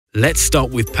Let's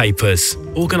start with papers.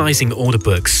 Organising order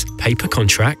books, paper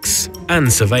contracts, and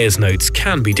surveyor's notes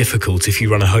can be difficult if you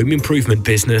run a home improvement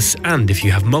business and if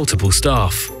you have multiple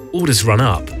staff. Orders run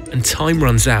up and time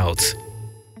runs out.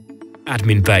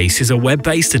 AdminBase is a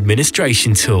web-based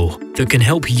administration tool that can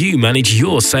help you manage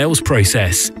your sales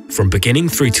process from beginning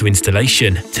through to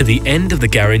installation to the end of the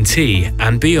guarantee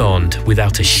and beyond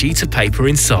without a sheet of paper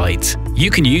in sight. You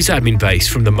can use AdminBase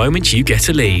from the moment you get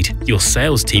a lead. Your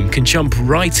sales team can jump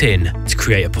right in to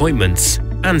create appointments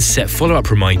and set follow-up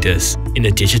reminders in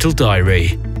a digital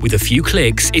diary. With a few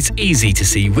clicks, it's easy to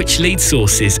see which lead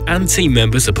sources and team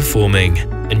members are performing.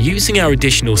 And using our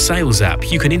additional sales app,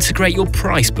 you can integrate your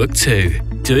price book too,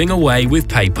 doing away with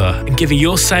paper and giving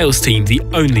your sales team the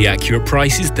only accurate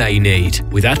prices they need.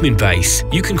 With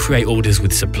AdminBase, you can create orders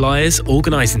with suppliers,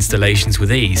 organize installations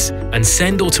with ease, and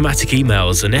send automatic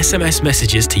emails and SMS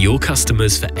messages to your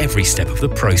customers for every step of the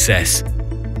process.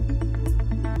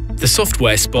 The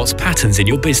software spots patterns in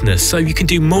your business so you can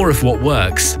do more of what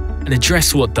works and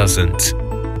address what doesn't.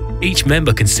 Each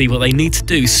member can see what they need to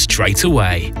do straight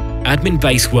away.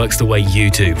 AdminBase works the way you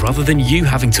do rather than you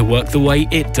having to work the way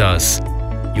it does.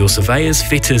 Your surveyors,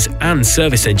 fitters and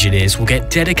service engineers will get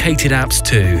dedicated apps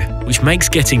too, which makes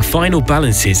getting final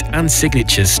balances and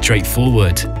signatures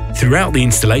straightforward. Throughout the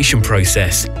installation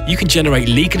process, you can generate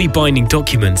legally binding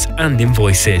documents and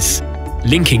invoices,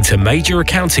 linking to major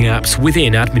accounting apps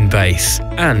within AdminBase.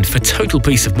 And for total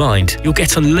peace of mind, you'll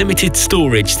get unlimited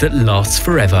storage that lasts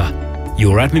forever.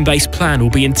 Your AdminBase plan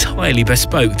will be entirely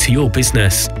bespoke to your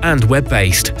business and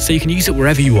web-based, so you can use it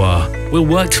wherever you are. We'll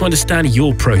work to understand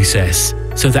your process,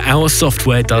 so that our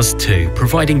software does too,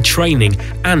 providing training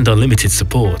and unlimited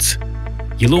support.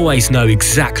 You'll always know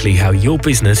exactly how your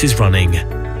business is running.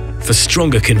 For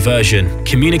stronger conversion,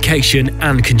 communication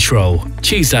and control,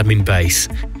 choose AdminBase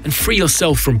and free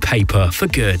yourself from paper for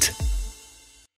good.